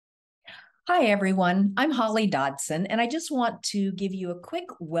Hi, everyone. I'm Holly Dodson, and I just want to give you a quick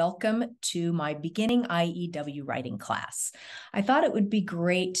welcome to my Beginning IEW Writing Class. I thought it would be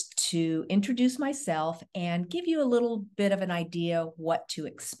great to introduce myself and give you a little bit of an idea what to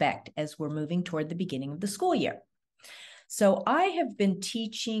expect as we're moving toward the beginning of the school year. So, I have been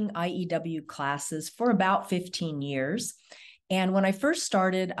teaching IEW classes for about 15 years. And when I first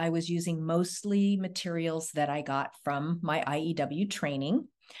started, I was using mostly materials that I got from my IEW training.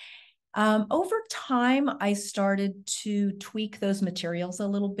 Over time, I started to tweak those materials a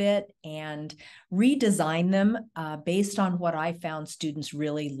little bit and redesign them based on what I found students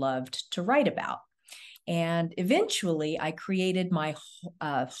really loved to write about. And eventually, I created my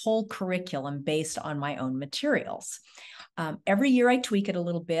whole curriculum based on my own materials. Every year, I tweak it a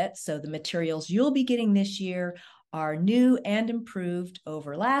little bit. So the materials you'll be getting this year are new and improved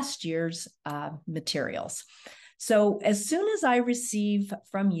over last year's materials. So as soon as I receive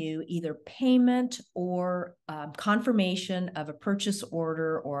from you either payment or confirmation of a purchase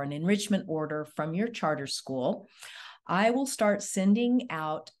order or an enrichment order from your charter school, I will start sending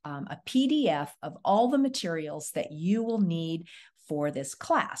out a PDF of all the materials that you will need for this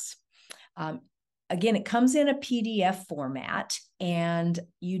class. Again, it comes in a PDF format, and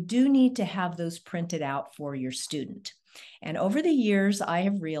you do need to have those printed out for your student. And over the years, I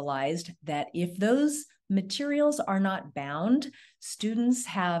have realized that if those materials are not bound, students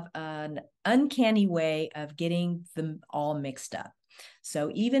have an uncanny way of getting them all mixed up. So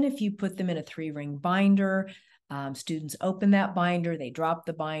even if you put them in a 3-ring binder, students open that binder, they drop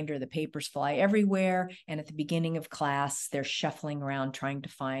the binder, the papers fly everywhere, and at the beginning of class, they're shuffling around trying to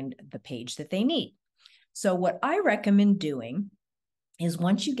find the page that they need. So what I recommend doing is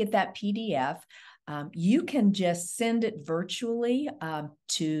once you get that PDF, you can just send it virtually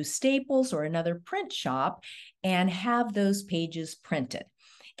to Staples or another print shop and have those pages printed.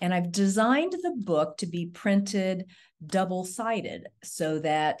 And I've designed the book to be printed double-sided so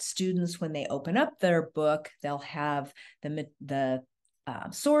that students, when they open up their book, they'll have the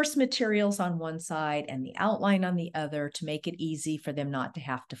source materials on one side and the outline on the other to make it easy for them not to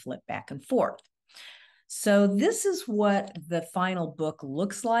have to flip back and forth. So this is what the final book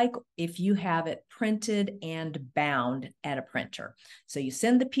looks like if you have it printed and bound at a printer. So you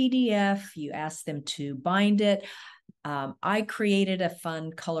send the PDF, you ask them to bind it. I created a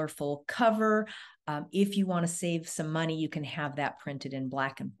fun, colorful cover. If you want to save some money, you can have that printed in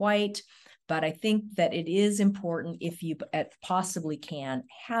black and white. But I think that it is important, if you possibly can,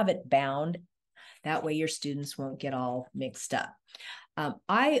 have it bound. That way your students won't get all mixed up.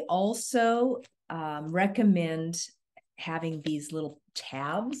 I also recommend having these little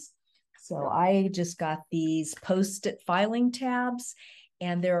tabs. So I just got these Post-it filing tabs,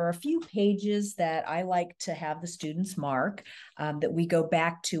 and there are a few pages that I like to have the students mark that we go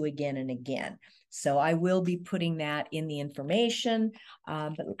back to again and again. So I will be putting that in the information.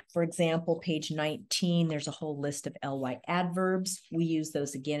 But for example, page 19, there's a whole list of ly adverbs. We use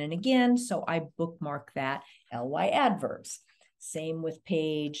those again and again, so I bookmark that ly adverbs. Same with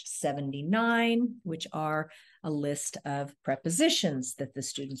page 79, which are a list of prepositions that the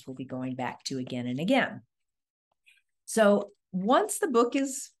students will be going back to again and again. So once the book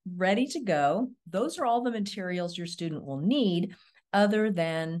is ready to go, those are all the materials your student will need, other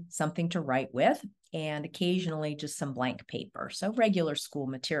than something to write with and occasionally just some blank paper. So regular school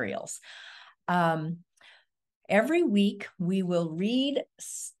materials. Every week, we will read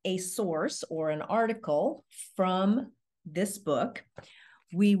a source or an article from this book.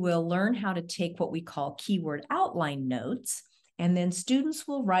 We will learn how to take what we call keyword outline notes, and then students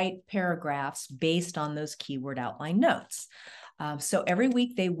will write paragraphs based on those keyword outline notes. So every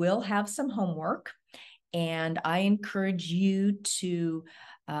week they will have some homework, and I encourage you to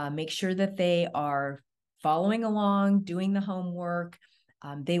make sure that they are following along, doing the homework.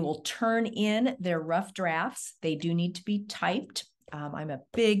 They will turn in their rough drafts. They do need to be typed. I'm a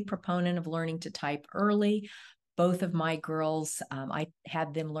big proponent of learning to type early. Both of my girls, I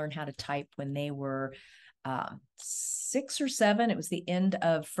had them learn how to type when they were 6 or 7. It was the end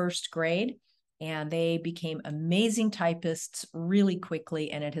of first grade, and they became amazing typists really quickly,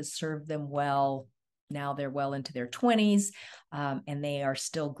 and it has served them well. Now they're well into their 20s, and they are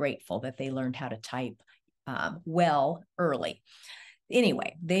still grateful that they learned how to type well early.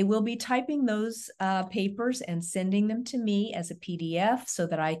 Anyway, they will be typing those papers and sending them to me as a PDF so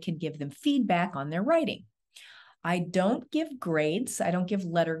that I can give them feedback on their writing. I don't give grades. I don't give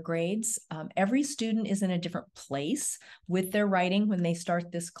letter grades. Every student is in a different place with their writing when they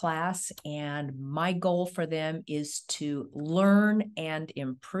start this class, and my goal for them is to learn and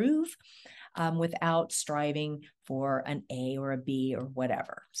improve. without striving for an A or a B or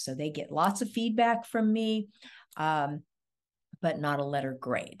whatever. So they get lots of feedback from me, but not a letter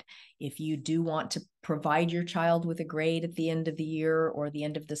grade. If you do want to provide your child with a grade at the end of the year or the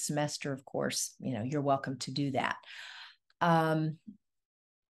end of the semester, of course, you're welcome to do that.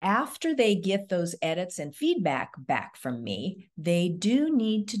 After they get those edits and feedback back from me, they do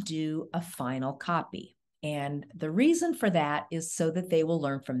need to do a final copy. And the reason for that is so that they will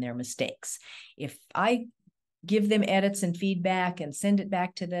learn from their mistakes. If I give them edits and feedback and send it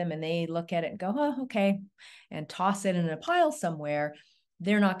back to them and they look at it and go, oh, okay, and toss it in a pile somewhere,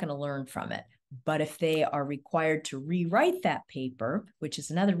 they're not going to learn from it. But if they are required to rewrite that paper, which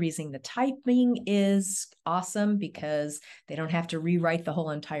is another reason the typing is awesome, because they don't have to rewrite the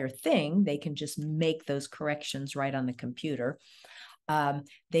whole entire thing. They can just make those corrections right on the computer.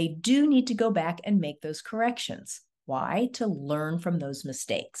 They do need to go back and make those corrections. Why? To learn from those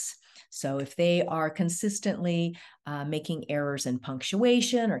mistakes. So if they are consistently making errors in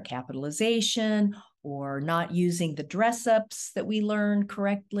punctuation or capitalization, or not using the dress-ups that we learned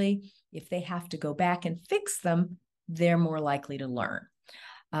correctly, if they have to go back and fix them, they're more likely to learn.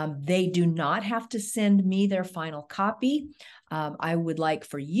 They do not have to send me their final copy. I would like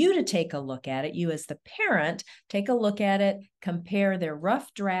for you to take a look at it. You as the parent, take a look at it, compare their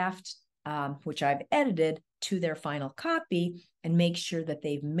rough draft, which I've edited, to their final copy, and make sure that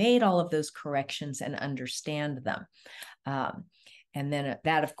they've made all of those corrections and understand them. And then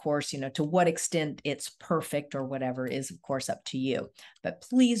that, of course, to what extent it's perfect or whatever is, of course, up to you. But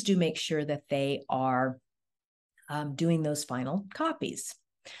please do make sure that they are doing those final copies.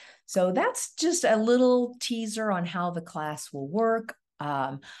 So that's just a little teaser on how the class will work.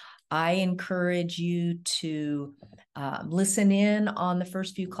 I encourage you to listen in on the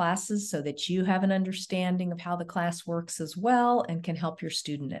first few classes so that you have an understanding of how the class works as well and can help your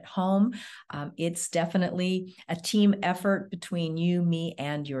student at home. It's definitely a team effort between you, me,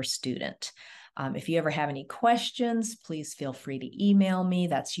 and your student. If you ever have any questions, please feel free to email me.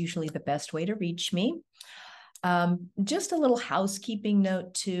 That's usually the best way to reach me. Just a little housekeeping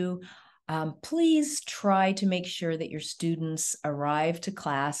note too. Please try to make sure that your students arrive to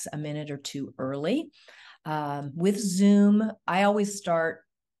class a minute or two early. With Zoom, I always start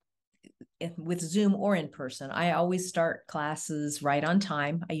with Zoom or in person. I always start classes right on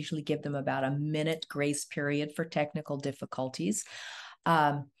time. I usually give them about a minute grace period for technical difficulties.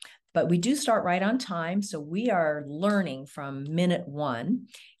 But we do start right on time. So we are learning from minute one.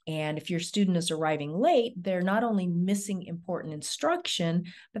 And if your student is arriving late, they're not only missing important instruction,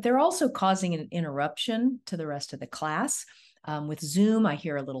 but they're also causing an interruption to the rest of the class. With Zoom, I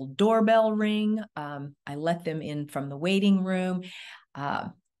hear a little doorbell ring. I let them in from the waiting room.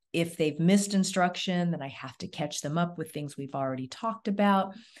 If they've missed instruction, then I have to catch them up with things we've already talked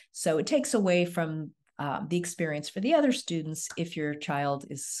about. So it takes away from the experience for the other students if your child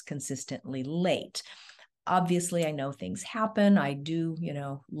is consistently late. Obviously, I know things happen. I do,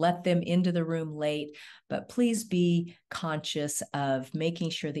 let them into the room late, but please be conscious of making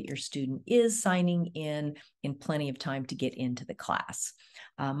sure that your student is signing in plenty of time to get into the class.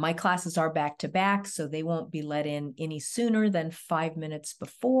 My classes are back to back, so they won't be let in any sooner than 5 minutes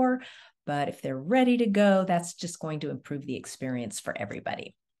before. But if they're ready to go, that's just going to improve the experience for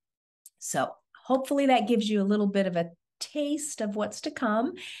everybody. So hopefully that gives you a little bit of a taste of what's to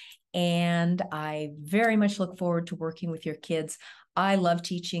come. And I very much look forward to working with your kids. I love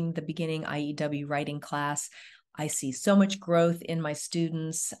teaching the Beginning IEW Writing Class. I see so much growth in my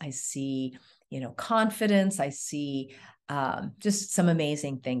students. I see, confidence. I see just some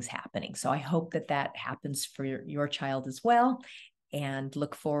amazing things happening. So I hope that that happens for your child as well, and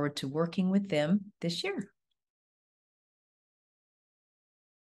look forward to working with them this year.